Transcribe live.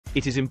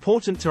It is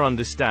important to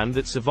understand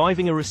that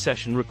surviving a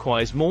recession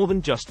requires more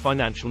than just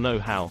financial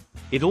know-how.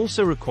 It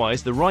also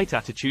requires the right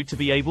attitude to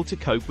be able to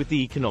cope with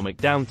the economic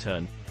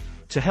downturn.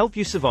 To help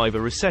you survive a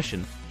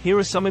recession, here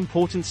are some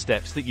important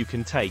steps that you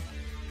can take.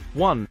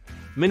 1.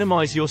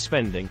 Minimize your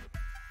spending.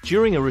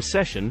 During a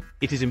recession,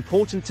 it is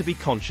important to be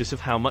conscious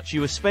of how much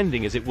you are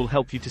spending, as it will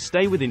help you to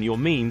stay within your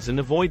means and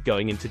avoid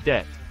going into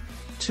debt.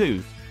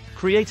 2.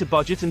 Create a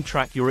budget and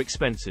track your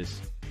expenses.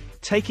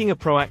 Taking a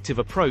proactive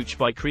approach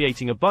by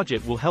creating a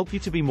budget will help you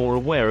to be more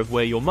aware of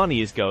where your money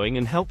is going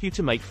and help you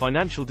to make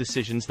financial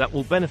decisions that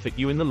will benefit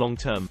you in the long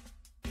term.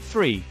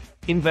 3.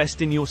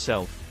 Invest in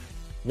yourself.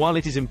 While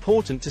it is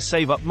important to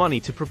save up money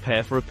to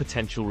prepare for a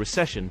potential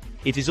recession,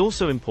 it is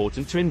also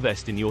important to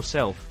invest in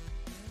yourself.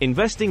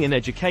 Investing in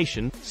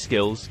education,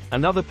 skills,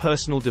 and other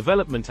personal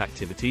development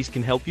activities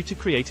can help you to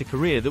create a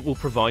career that will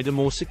provide a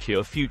more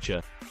secure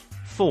future.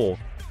 4.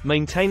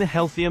 Maintain a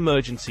healthy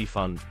emergency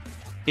fund.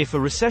 If a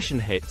recession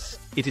hits,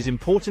 it is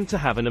important to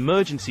have an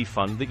emergency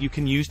fund that you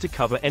can use to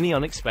cover any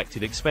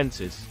unexpected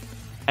expenses.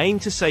 Aim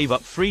to save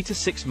up 3 to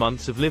 6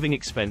 months of living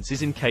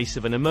expenses in case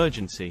of an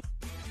emergency.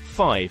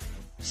 5.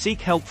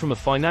 Seek help from a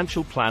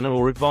financial planner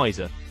or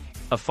advisor.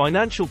 A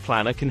financial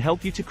planner can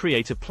help you to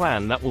create a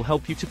plan that will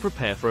help you to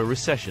prepare for a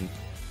recession.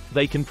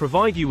 They can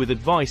provide you with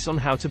advice on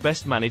how to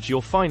best manage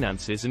your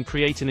finances and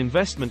create an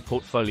investment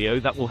portfolio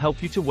that will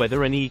help you to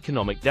weather any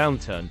economic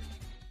downturn.